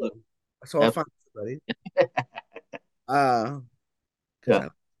 cool. Absolutely. So I'll find somebody. Uh, because Yeah.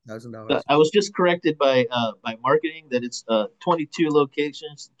 I $1,000. I was just corrected by marketing that it's 22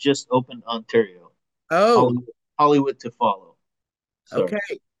 locations just opened Ontario. Oh, Hollywood to follow. Sorry.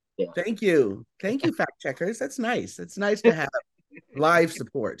 okay. Yeah. Thank you. Thank you, fact checkers. That's nice. It's nice to have live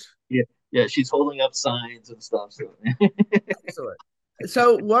support. Yeah. Yeah, she's holding up signs and stuff. So Excellent.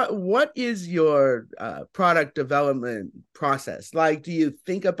 So what is your product development process? Like, do you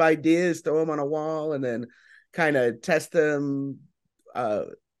think up ideas, throw them on a wall, and then kind of test them uh,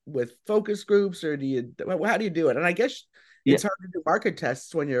 with focus groups, or how do you do it? And I guess yeah, it's hard to do market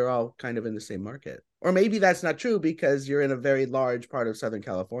tests when you're all kind of in the same market. Or maybe that's not true because you're in a very large part of Southern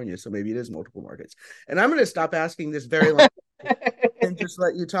California, so maybe it is multiple markets. And I'm going to stop asking this very long and just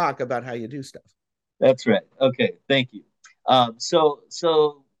let you talk about how you do stuff. that's right. Okay, thank you. So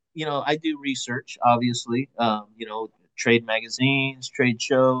I do research, obviously. Trade magazines, trade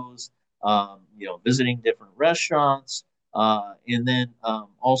shows. Visiting different restaurants, and then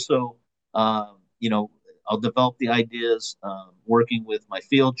also, I'll develop the ideas, working with my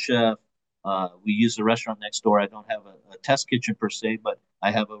field chef. We use the restaurant next door. I don't have a test kitchen per se, but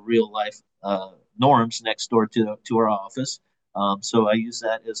I have a real life Norms next door to our office. So I use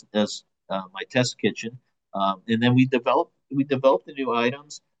that as my test kitchen, and then we develop the new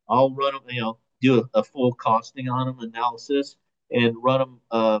items. I'll run them, do a full costing on them, analysis, and run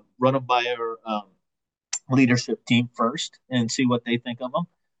them by our leadership team first and see what they think of them,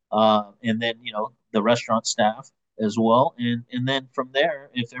 and then the restaurant staff as well, and then from there,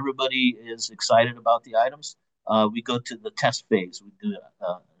 if everybody is excited about the items, we go to the test phase. We do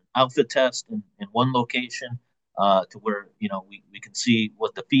an outfit test in one location, to where we can see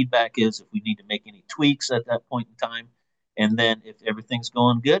what the feedback is, if we need to make any tweaks at that point in time, and then if everything's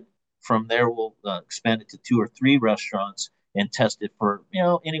going good, from there we'll expand it to 2 or 3 restaurants and test it for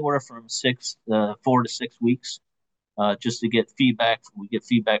anywhere from 4 to 6 weeks, just to get feedback. We get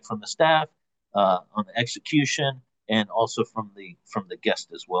feedback from the staff on the execution, and also from the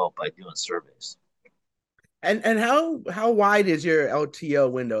guest as well by doing surveys. And how wide is your LTO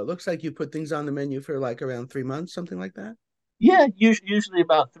window? It looks like you put things on the menu for like around 3 months, something like that. Yeah, usually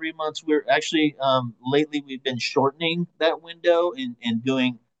about 3 months. We're actually, lately we've been shortening that window, and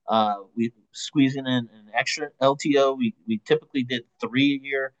doing, we squeezing in an extra LTO. We typically did 3 a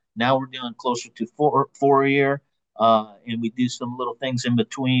year. Now we're doing closer to four a year, and we do some little things in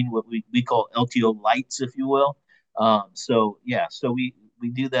between, what we call LTO lights, if you will. So yeah, so we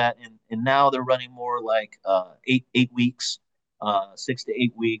do that, and now they're running more like 8 weeks, 6 to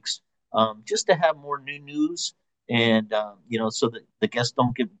 8 weeks, just to have more new news, and so that the guests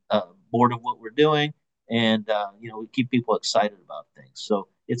don't get bored of what we're doing, and we keep people excited about things. So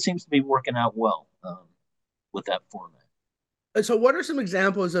it seems to be working out well, with that format. So, what are some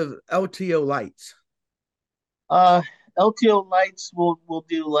examples of LTO lights? Uh, LTO lights will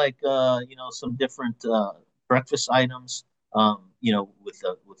do like some different breakfast items. With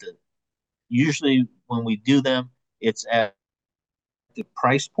a Usually when we do them, it's at the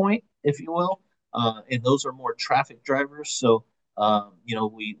price point, if you will, and those are more traffic drivers. So,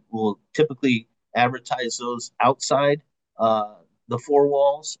 we will typically advertise those outside the 4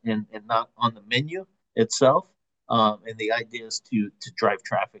 walls, and not on the menu itself. And the idea is to drive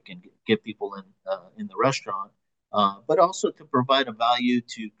traffic and get people in the restaurant, but also to provide a value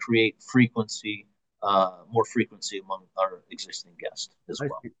to create more frequency among our existing guests as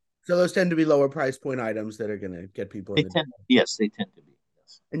well. So those tend to be lower price point items that are going to get people in Yes, they tend to be.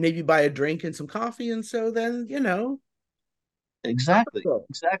 Yes. and maybe buy a drink and some coffee, and so then Exactly,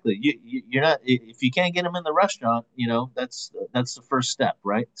 exactly. You're not, if you can't get them in the restaurant, that's the first step,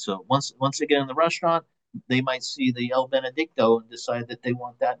 right? So once they get in the restaurant, they might see the El Benedicto and decide that they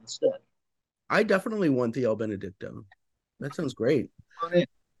want that instead. I definitely want the El Benedicto. That sounds great.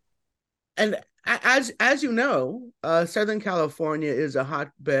 And as you know, Southern California is a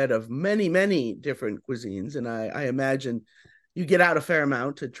hotbed of many, many different cuisines, and I imagine you get out a fair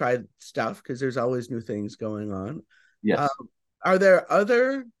amount to try stuff because there's always new things going on. Yes. Are there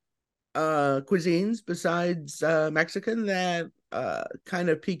other cuisines besides Mexican that kind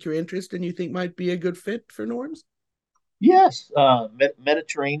of pique your interest and you think might be a good fit for Norms? Yes,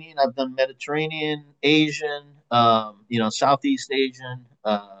 Mediterranean. I've done Mediterranean, Asian, Southeast Asian,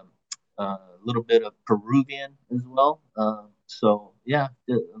 a little bit of Peruvian as well. So yeah,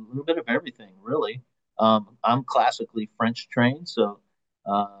 a little bit of everything really. I'm classically French trained, so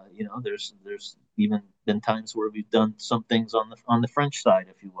there's even been times where we've done some things on the French side,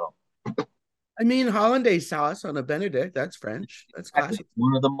 if you will. I mean, hollandaise sauce on a Benedict, that's French. That's Exactly. classic.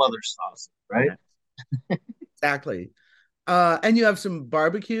 One of the mother sauces, right? Yeah, exactly. And you have some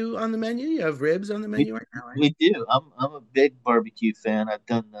barbecue on the menu. You have ribs on the We, menu right now, right? we do. I'm a big barbecue fan. I've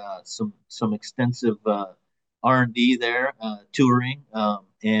done some extensive R&D there, touring,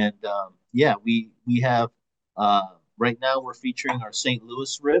 and yeah, we have, right now we're featuring our St.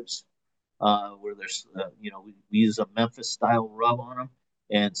 Louis ribs, where there's we use a Memphis style rub on them,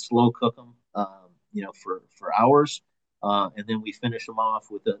 and slow cook them, for hours. And then we finish them off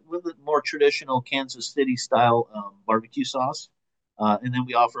with a more traditional Kansas City style barbecue sauce. And then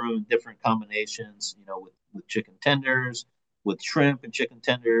we offer them in different combinations, with chicken tenders, with shrimp and chicken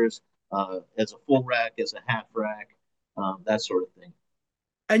tenders, as a full rack, as a half rack, that sort of thing.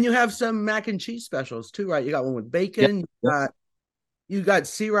 And you have some mac and cheese specials too, right? You got one with Yep, bacon. yep, You got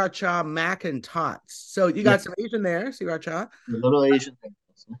sriracha mac and tots. So you yep. got some Asian there, sriracha. A little Asian thing.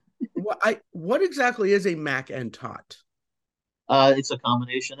 What exactly is a mac and tot? It's a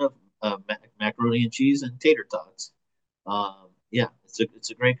combination of macaroni and cheese and tater tots. Yeah, it's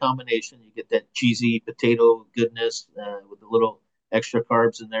a great combination. You get that cheesy potato goodness with a little extra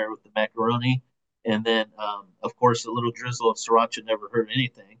carbs in there with the macaroni, and then of course a little drizzle of sriracha never hurt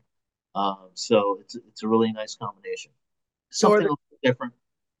anything. So it's a really nice combination. So Something a little different.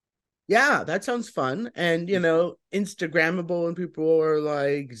 yeah, that sounds fun. And Instagrammable, and people are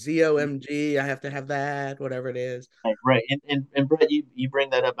like ZOMG, I have to have that, whatever it is. Right, right. And Brett, you bring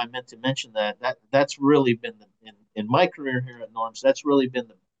that up. I meant to mention that's really been in my career here at Norms. That's really been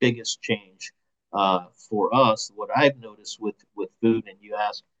the biggest change for us. What I've noticed with food, and you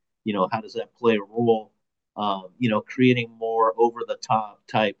ask, how does that play a role? Creating more over the top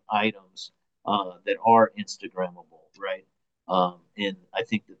type items that are Instagrammable, right? And I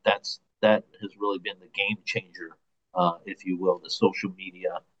think that has really been the game changer, if you will, the social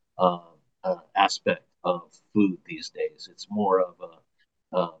media. Aspect of food these days. It's more of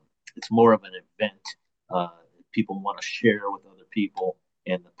an event. People want to share with other people,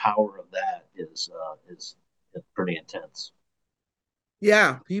 and the power of that is pretty intense.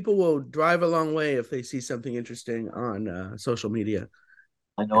 Yeah, people will drive a long way if they see something interesting on social media.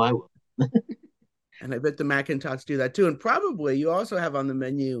 I know I will. And I bet the Macintons do that too. And probably you also have on the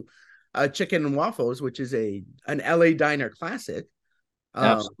menu chicken and waffles, which is an LA diner classic. Um,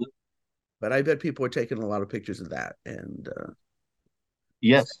 Absolutely. but I bet people are taking a lot of pictures of that and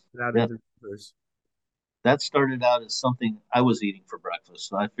Yes. out Yeah. into numbers. That started out as something I was eating for breakfast.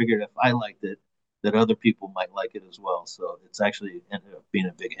 So I figured if I liked it, that other people might like it as well. So it's actually ended up being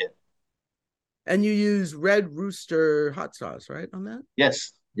a big hit. And you use Red Rooster hot sauce, right, on that?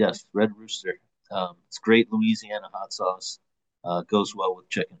 Yes, yes, Red Rooster. It's great Louisiana hot sauce. Goes well with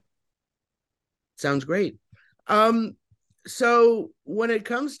chicken. Sounds great. Um, so when it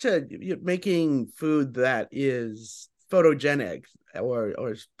comes to making food that is photogenic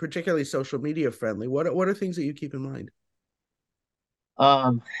or particularly social media friendly, what are things that you keep in mind?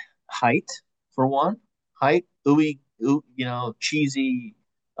 Um, Height for one. Height, ooey, cheesy,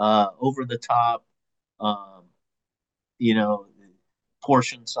 over the top. Um, you know,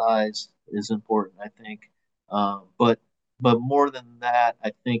 Portion size is important, I think. But more than that,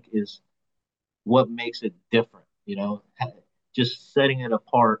 I think is what makes it different. Just setting it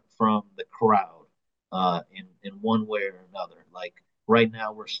apart from the crowd, in one way or another. Like right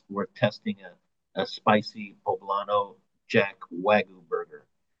now, we're testing a spicy poblano Jack Wagyu burger.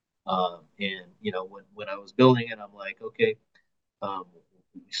 And when I was building it, I'm like, okay,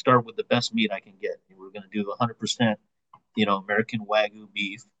 we start with the best meat I can get. And we're going to do 100%, American Wagyu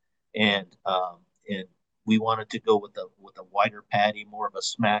beef, and we wanted to go with a wider patty, more of a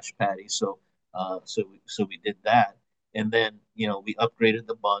smash patty. So we did that, and then we upgraded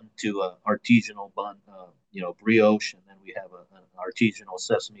the bun to a artisanal bun, brioche, and then we have an artisanal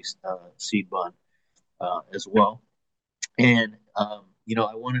sesame seed bun as well. And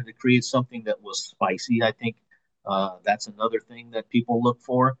I wanted to create something that was spicy. I think that's another thing that people look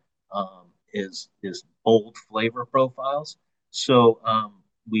for, is bold flavor profiles. So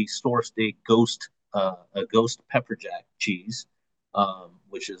we sourced a ghost pepper jack cheese,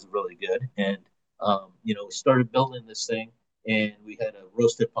 which is really good. And we started building this thing, and we had a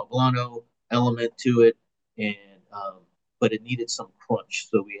roasted poblano element to it, and but it needed some crunch,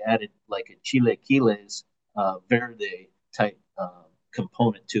 so we added like a chilequiles verde type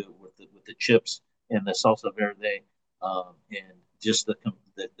component to it with the chips and the salsa verde, and just the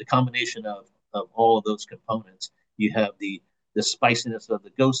combination of all of those components. You have the spiciness of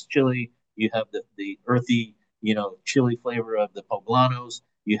the ghost chili. You have the earthy, chili flavor of the poblanos.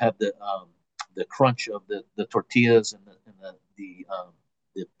 You have the crunch of the tortillas, and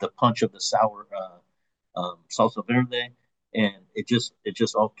the punch of the sour salsa verde, and it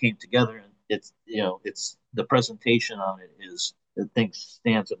just all came together. And it's the presentation on it is the thing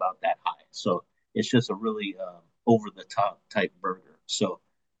stands about that high. So it's just a really over the top type burger. So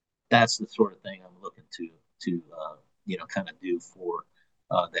that's the sort of thing I'm looking to kind of do for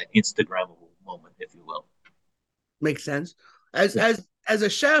that Instagrammable moment, if you will. Makes sense. As a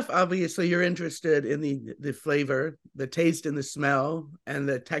chef, obviously you're interested in the flavor, the taste and the smell and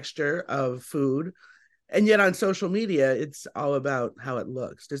the texture of food. And yet on social media, it's all about how it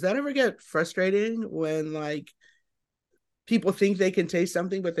looks. Does that ever get frustrating when like people think they can taste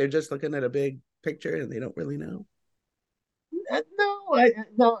something, but they're just looking at a big picture and they don't really know?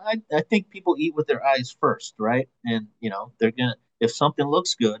 No, I think people eat with their eyes first, right? And they're gonna if something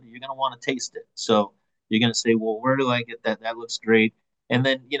looks good, you're gonna want to taste it. So you're gonna say, well, where do I get that? That looks great. And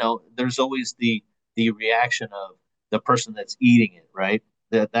then there's always the reaction of the person that's eating it, right?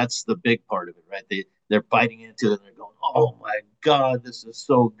 That's the big part of it, right? They're biting into it and they're going, oh my God, this is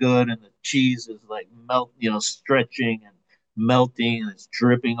so good, and the cheese is like stretching and melting, and it's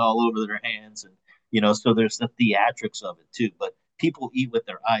dripping all over their hands, and so there's the theatrics of it too. But people eat with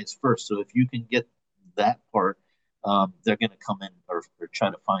their eyes first. So if you can get that part, they're going to come in or try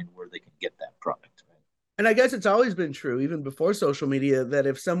to find where they can get that product. Right? And I guess it's always been true, even before social media, that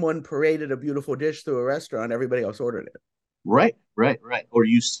if someone paraded a beautiful dish through a restaurant, everybody else ordered it. Right. Or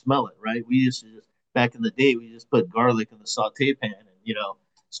you smell it, right? We used to just back in the day, we just put garlic in the saute pan and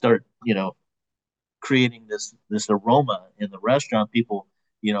start creating this aroma in the restaurant. People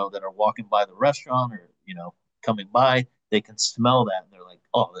that are walking by the restaurant or coming by, they can smell that and they're like,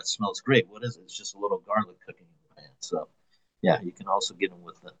 oh, that smells great. What is it? It's just a little garlic cooking in the pan. So yeah, you can also get them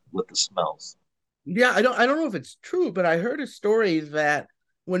with the smells. Yeah, I don't know if it's true, but I heard a story that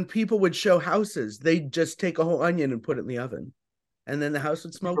when people would show houses, they'd just take a whole onion and put it in the oven, and then the house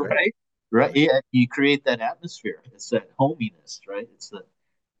would smell great. Right, yeah, you create that atmosphere. It's that hominess, right? It's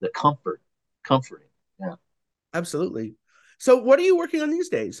the comforting. Yeah. Absolutely. So what are you working on these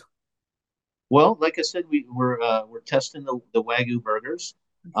days? Well, like I said, we're testing the Wagyu burgers.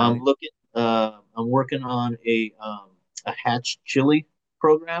 Okay. I'm working on a hatch chili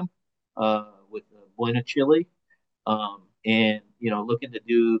program with Buena Chili, and looking to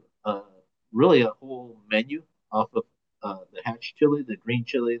do really a whole menu off of the hatch chili, the green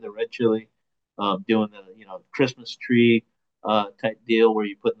chili, the red chili, doing the Christmas tree type deal where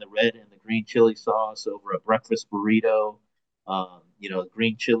you put in the red and the green chili sauce over a breakfast burrito,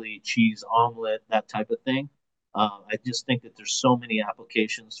 green chili cheese omelet, that type of thing. I just think that there's so many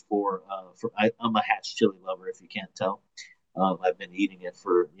applications I'm a hatch chili lover, if you can't tell. I've been eating it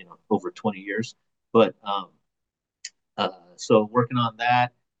for over 20 years, but so working on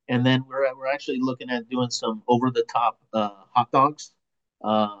that, and then we're actually looking at doing some over the top hot dogs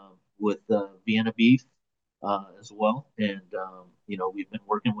with Vienna beef as well, and we've been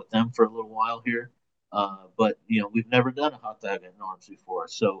working with them for a little while here, but we've never done a hot dog at Norm's before,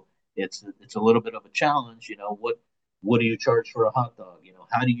 so it's a little bit of a challenge. What do you charge for a hot dog?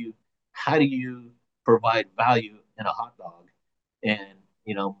 How do you provide value in a hot dog? And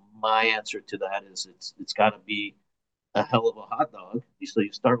my answer to that is it's got to be a hell of a hot dog. So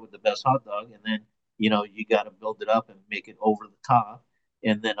you start with the best hot dog, and then you got to build it up and make it over the top.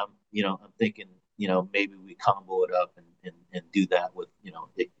 And then I'm thinking maybe we combo it up and do that with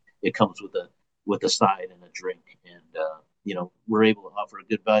it comes with a side and a drink, and we're able to offer a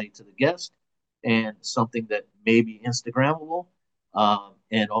good value to the guest and something that may be Instagrammable,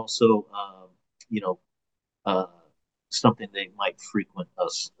 and also you know uh, something they might frequent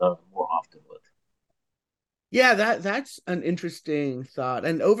us more often with. Yeah, that's an interesting thought.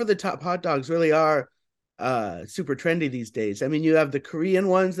 And over the top hot dogs really are super trendy these days. I mean, you have the Korean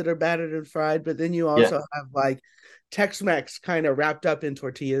ones that are battered and fried, but then you Yeah, also have like Tex-Mex kind of wrapped up in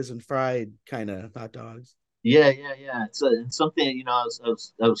tortillas and fried kind of hot dogs. yeah. It's something I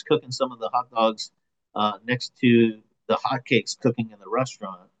was cooking some of the hot dogs next to the hotcakes cooking in the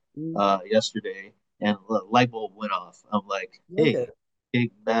restaurant Mm, yesterday, and the light bulb went off. I'm like, love hey, it.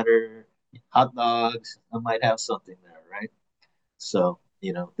 cake batter, hot dogs. I might have something there, right? So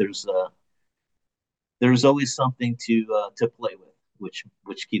there's always something to play with, which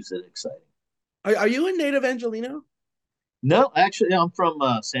keeps it exciting. Are you a native Angelino? No, actually, I'm from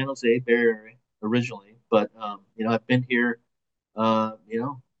San Jose Bay Area originally, but I've been here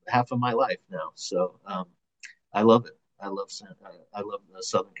half of my life now, so I love it. I love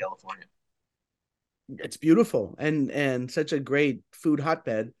Southern California. It's beautiful and such a great food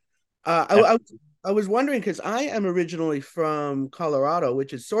hotbed. Absolutely. I was wondering because I am originally from Colorado,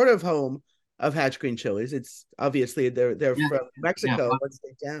 which is sort of home of Hatch Green Chilies. It's obviously they're Yeah, from yeah, Mexico, one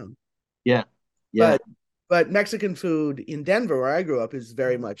state down. yeah, yeah, But Mexican food in Denver, where I grew up, is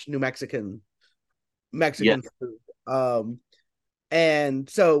very much New yeah, Mexican food. And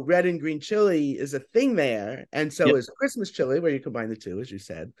so red and green chili is a thing there, and so yep, is Christmas chili, where you combine the two, as you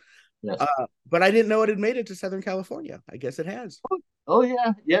said. yes. But I didn't know it had made it to Southern California. I guess it has. Oh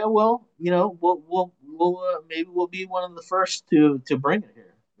yeah, yeah. Well, we'll maybe we'll be one of the first to bring it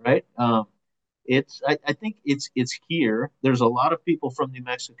here, right? I think it's here. There's a lot of people from New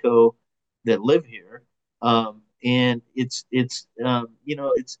Mexico that live here, and it's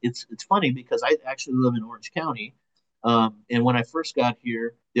funny because I actually live in Orange County, and when I first got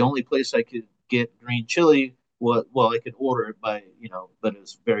here, the only place I could get green chili was, well, I could order it by, but it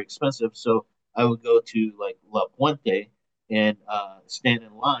was very expensive, so I would go to like La Puente and stand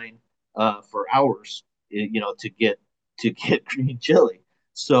in line for hours, to get green chili.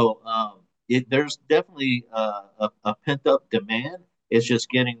 So there's definitely a pent up demand. It's just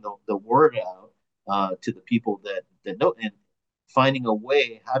getting the word out to the people that know, and finding a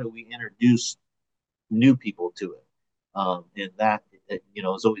way. How do we introduce new people to it? And that,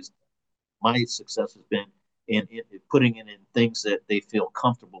 is always my success has been in putting it in things that they feel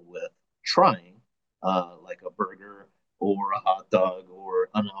comfortable with trying, like a burger or a hot dog or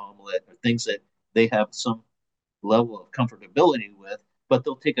an omelet, or things that they have some level of comfortability with, but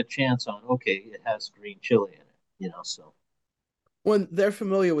they'll take a chance on, okay, it has green chili in it, so When they're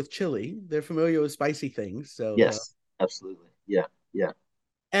familiar with chili, they're familiar with spicy things, so yes, absolutely. Yeah, yeah,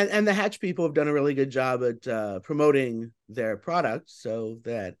 and the Hatch people have done a really good job at promoting their product so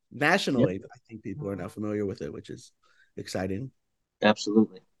that yep, nationally, I think people are now familiar with it, which is exciting.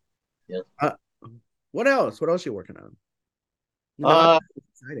 absolutely. Yeah. Uh, what else? What else are you working on? Not Uh,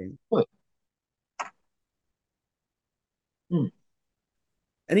 exciting. what? Hmm.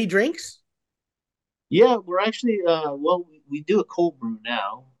 Any drinks? Yeah, we're actually well, we do a cold brew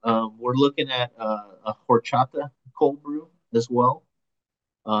now. We're looking at a horchata cold brew as well.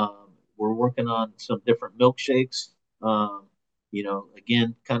 We're working on some different milkshakes.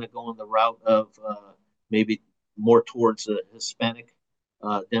 Again, kind of going the route of maybe more towards the Hispanic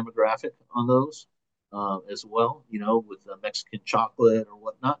demographic on those as well. With the Mexican chocolate or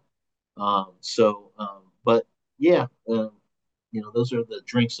whatnot. But yeah, those are the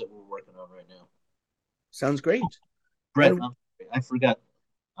drinks that we're working on right now. Sounds great. Brett, And I forgot.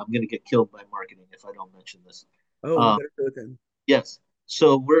 I'm going to get killed by marketing if I don't mention this. oh, you Um, better do it then. Yes.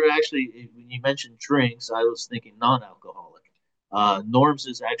 So we're actually, when you mentioned drinks, I was thinking non-alcoholic. Norms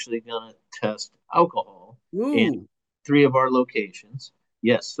is actually going to test alcohol in Ooh, 3 of our locations.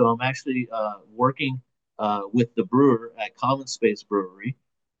 Yes. So I'm actually working with the brewer at Common Space Brewery,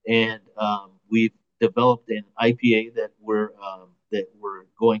 and we've developed an IPA that we're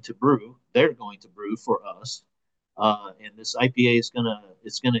going to brew. They're going to brew for us, and this IPA is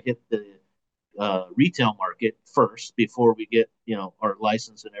gonna hit the retail market first before we get our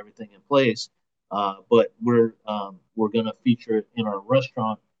license and everything in place. But we're going to feature it in our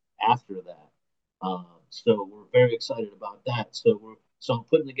restaurant after that. So we're very excited about that. So I'm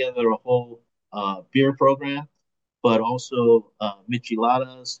putting together a whole beer program, but also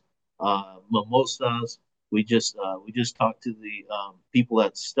micheladas, mimosas. We just talked to the people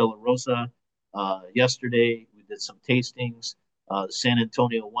at Stella Rosa yesterday. We did some tastings. San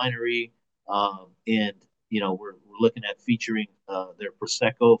Antonio Winery, and we're looking at featuring their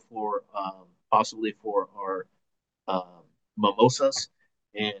prosecco for possibly for our mimosas,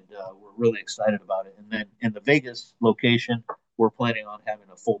 and we're really excited about it. And then in the Vegas location, we're planning on having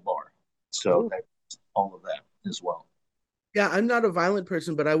a full bar, so cool. that's all of that as well. Yeah, I'm not a violent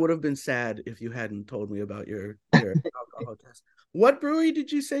person, but I would have been sad if you hadn't told me about your alcohol test. What brewery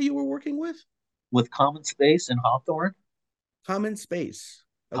did you say you were working with? With Common Space and Hawthorne, Common Space.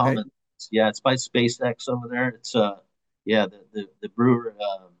 Okay. Common, yeah, it's by SpaceX over there. It's yeah, the brewer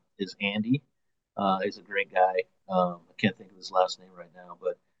is Andy. He's a great guy. I can't think of his last name right now,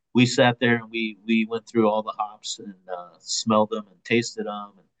 but we sat there and we went through all the hops and smelled them and tasted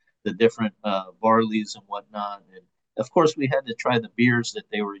them and the different barleys and whatnot. And of course, we had to try the beers that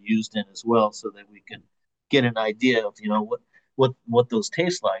they were used in as well, so that we can get an idea of what those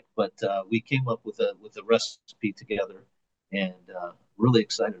taste like. But we came up with a recipe together, and really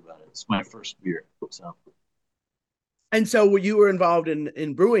excited about it. It's my first beer, so And so you were involved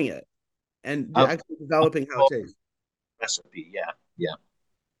in brewing it and I, actually developing how it tastes. recipe, yeah, yeah.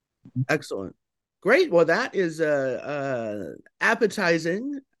 Excellent. Great. Well, that is a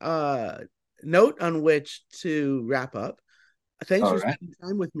appetizing note on which to wrap up. Thanks All for right. spending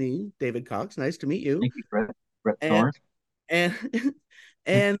time with me, David Cox. Nice to meet you. Thank you, Brett And Thorne. and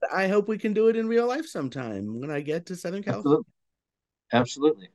and I hope we can do it in real life sometime when I get to Southern California. Absolutely. Absolutely.